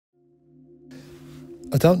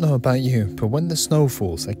I don't know about you, but when the snow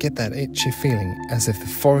falls, I get that itchy feeling as if the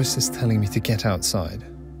forest is telling me to get outside.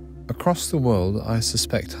 Across the world, I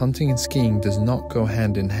suspect hunting and skiing does not go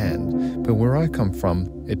hand in hand, but where I come from,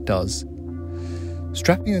 it does.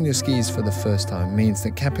 Strapping on your skis for the first time means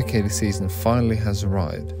that Capercaillie season finally has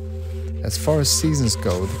arrived. As far as seasons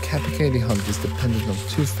go, the Capercaillie hunt is dependent on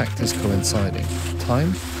two factors coinciding: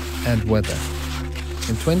 time and weather.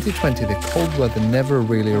 In 2020, the cold weather never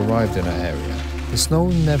really arrived in our area. The snow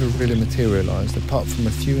never really materialized apart from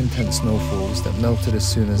a few intense snowfalls that melted as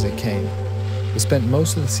soon as it came. We spent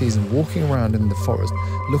most of the season walking around in the forest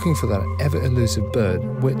looking for that ever-elusive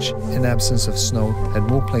bird which, in absence of snow, had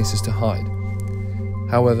more places to hide.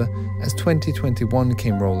 However, as 2021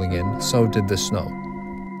 came rolling in, so did the snow.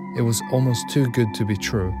 It was almost too good to be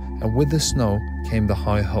true, and with the snow came the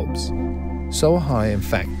high hopes. So high, in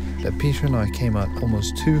fact, that Peter and I came out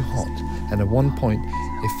almost too hot, and at one point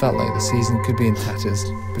it felt like the season could be in tatters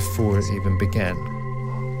before it even began.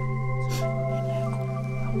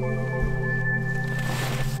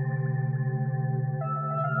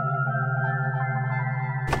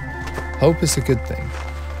 Hope is a good thing.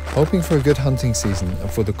 Hoping for a good hunting season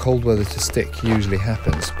and for the cold weather to stick usually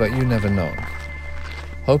happens, but you never know.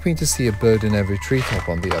 Hoping to see a bird in every treetop,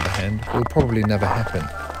 on the other hand, will probably never happen,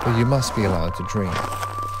 but you must be allowed to dream.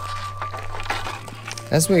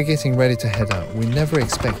 As we are getting ready to head out, we never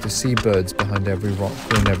expect to see birds behind every rock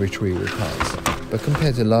or in every tree we pass. But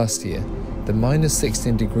compared to last year, the minus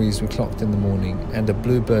 16 degrees we clocked in the morning and a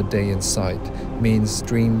bluebird day in sight means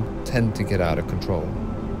dreams tend to get out of control.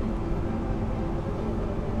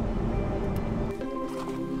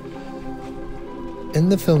 In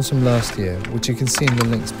the films from last year, which you can see in the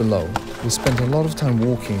links below, we spent a lot of time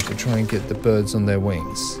walking to try and get the birds on their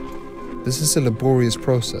wings. This is a laborious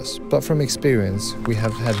process, but from experience, we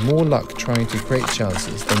have had more luck trying to create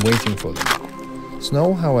chances than waiting for them.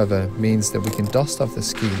 Snow, however, means that we can dust off the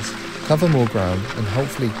skis, cover more ground, and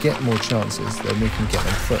hopefully get more chances than we can get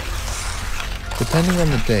on foot. Depending on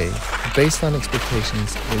the day, the baseline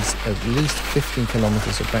expectations is at least 15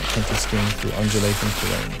 kilometers of backcountry skiing through undulating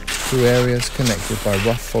terrain, through areas connected by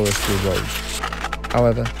rough forestry roads.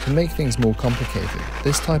 However, to make things more complicated,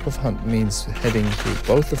 this type of hunt means heading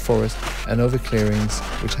through both the forest and over clearings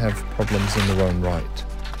which have problems in their own right.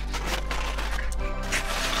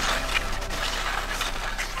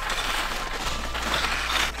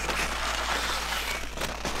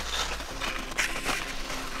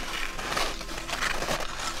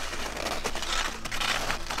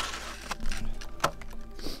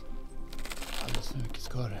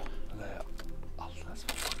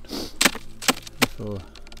 Så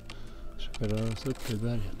försöka röra oss upp till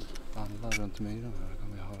berget. Vandra runt myran här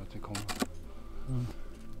kan vi höra att vi kommer.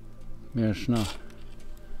 Mer snö.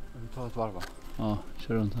 Vi tar ett varv, va? Ja,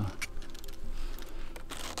 kör runt här.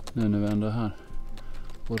 Nu när vi ändå är här.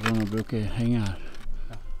 Borrarna brukar ju hänga här.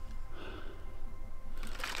 Ja.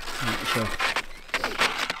 Ja, kör.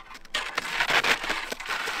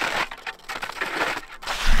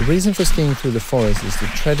 The reason for skiing through the forest is to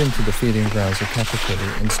tread into the feeding grounds of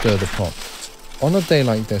Capercaillie and stir the pot. On a day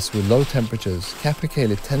like this with low temperatures,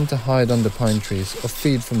 Capercaillie tend to hide under pine trees or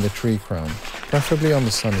feed from the tree crown, preferably on the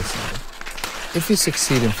sunny side. If you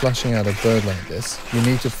succeed in flushing out a bird like this, you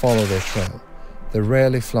need to follow their trail. They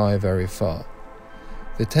rarely fly very far.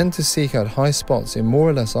 They tend to seek out high spots in more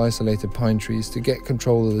or less isolated pine trees to get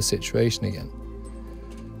control of the situation again.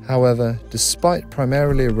 However, despite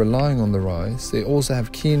primarily relying on the rise, they also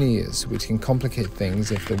have keen ears which can complicate things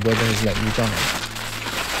if the weather has let you down.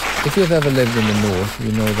 If you've ever lived in the north,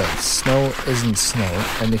 you know that snow isn't snow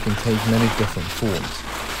and it can take many different forms.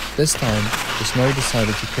 This time, the snow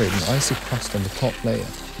decided to create an icy crust on the top layer,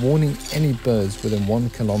 warning any birds within 1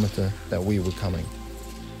 kilometer that we were coming.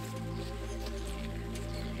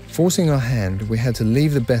 Forcing our hand, we had to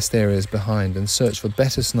leave the best areas behind and search for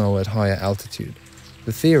better snow at higher altitude.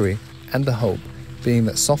 The theory, and the hope, being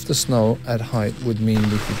that softer snow at height would mean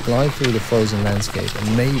we could glide through the frozen landscape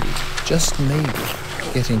and maybe, just maybe,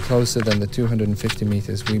 getting closer than the 250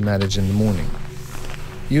 meters we managed in the morning.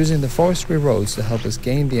 Using the forestry roads to help us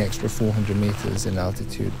gain the extra 400 meters in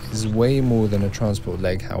altitude is way more than a transport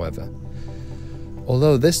leg, however.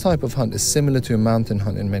 Although this type of hunt is similar to a mountain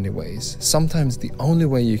hunt in many ways, sometimes the only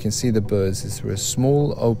way you can see the birds is through a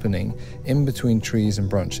small opening in between trees and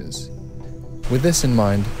branches. With this in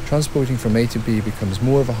mind, transporting from A to B becomes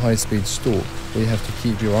more of a high-speed stalk where you have to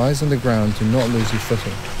keep your eyes on the ground to not lose your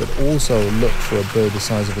footing, but also look for a bird the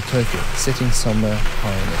size of a turkey sitting somewhere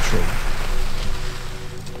high in a tree.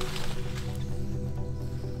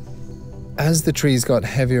 As the trees got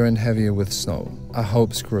heavier and heavier with snow, our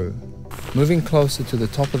hopes grew. Moving closer to the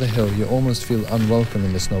top of the hill, you almost feel unwelcome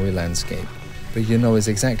in the snowy landscape, but you know it's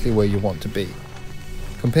exactly where you want to be.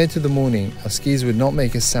 Compared to the morning, our skis would not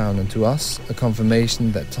make a sound, and to us, a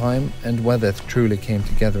confirmation that time and weather truly came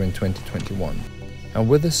together in 2021. And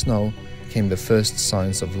with the snow came the first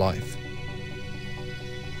signs of life.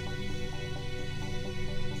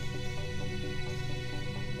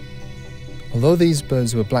 Although these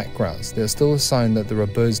birds were black grouse, they are still a sign that there are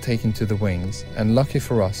birds taking to the wings, and lucky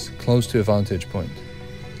for us, close to a vantage point.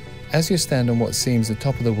 As you stand on what seems the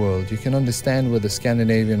top of the world, you can understand where the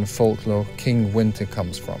Scandinavian folklore King Winter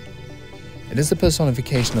comes from. It is the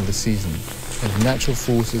personification of the season, and the natural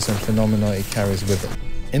forces and phenomena it carries with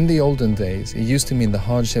it. In the olden days, it used to mean the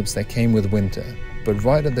hardships that came with winter, but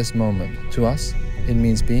right at this moment, to us, it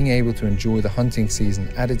means being able to enjoy the hunting season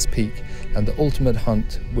at its peak and the ultimate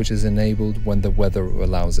hunt which is enabled when the weather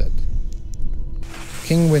allows it.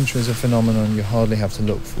 King Winter is a phenomenon you hardly have to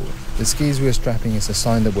look for. The skis we are strapping is a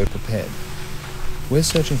sign that we're prepared. We're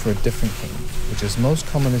searching for a different king, which is most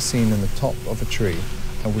commonly seen in the top of a tree,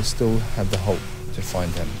 and we still have the hope to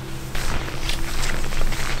find him.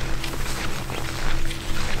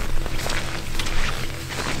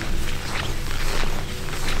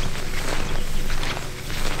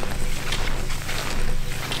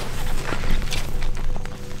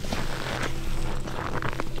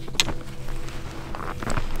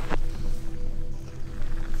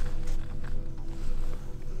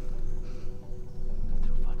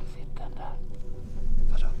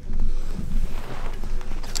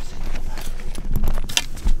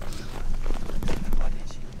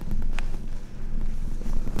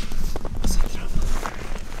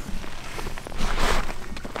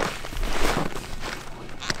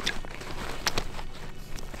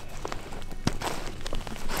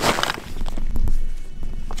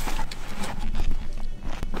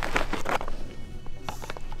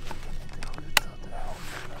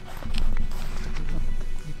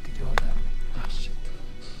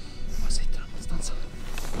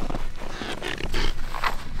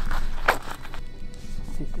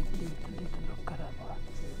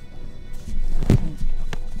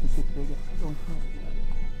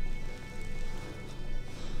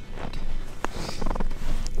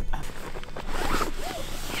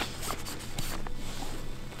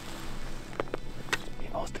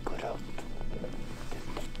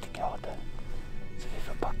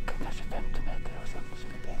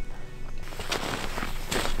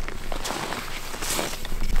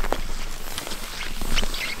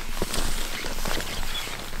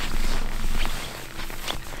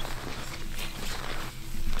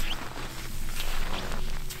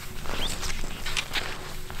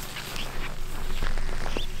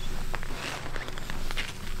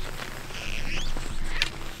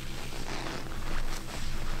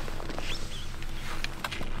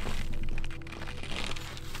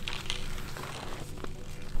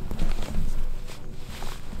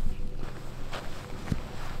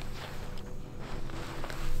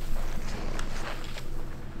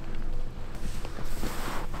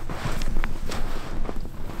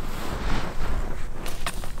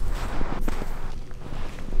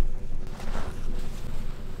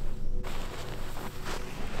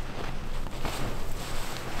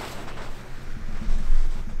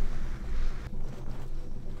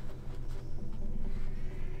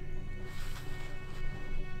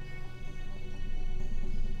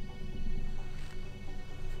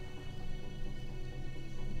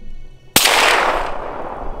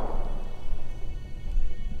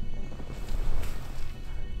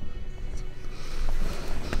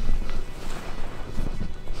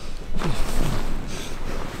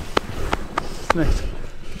 Snyggt.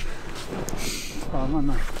 Fan vad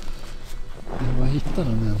nice. Vad hittade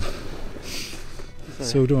den igen?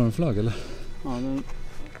 Såg du en flagg eller? Ja, den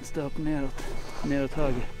stöp neråt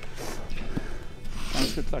höger.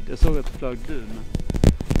 Ganska tvärt. Jag såg att det flög du, men...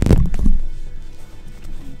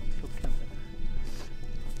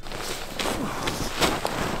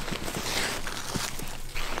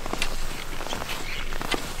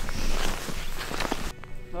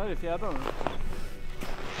 Där är fjädrar nu.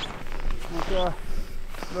 Om jag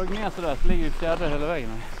drog ner sådär så ligger det fjädrar hela vägen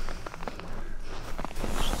här.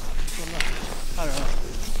 Kolla. Här är det.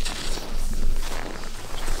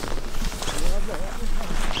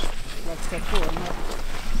 Lagt på den här.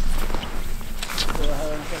 Det här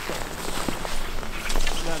är en fjäder.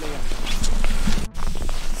 Där ligger den.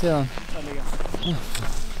 Ser han? Där ligger den.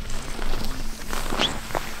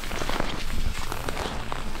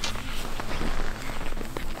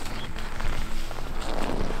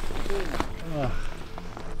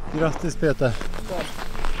 Grattis Peter.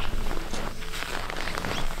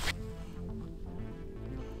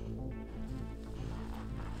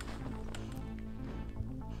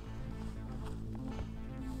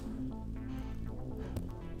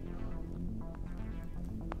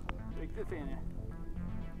 fin ju.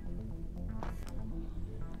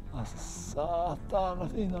 Alltså satan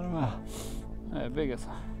vad fina de är. Det är big alltså.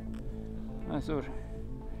 Den är stor.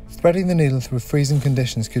 Threading the needle through freezing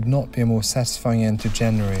conditions could not be a more satisfying end to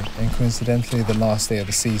January and coincidentally the last day of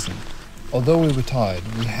the season. Although we were tired,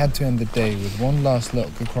 we had to end the day with one last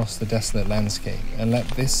look across the desolate landscape and let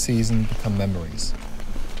this season become memories.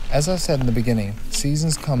 As I said in the beginning,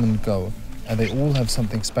 seasons come and go, and they all have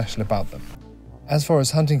something special about them. As far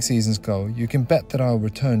as hunting seasons go, you can bet that I'll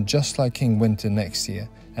return just like King Winter next year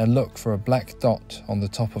and look for a black dot on the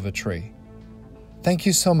top of a tree. Thank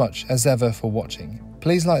you so much as ever for watching.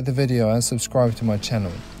 Please like the video and subscribe to my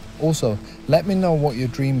channel. Also, let me know what your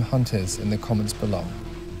dream hunt is in the comments below.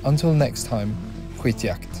 Until next time,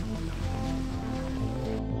 Toppjakt.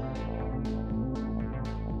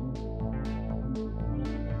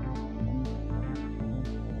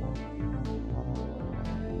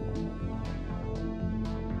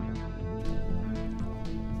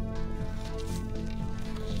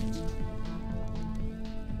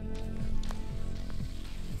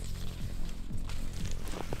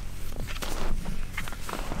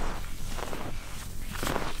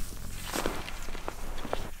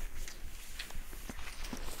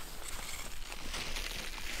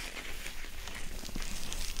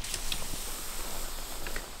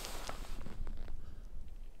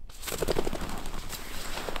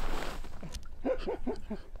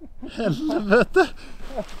 Helvete!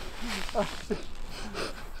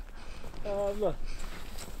 Jävlar.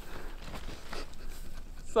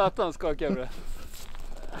 Satan skakar jag det.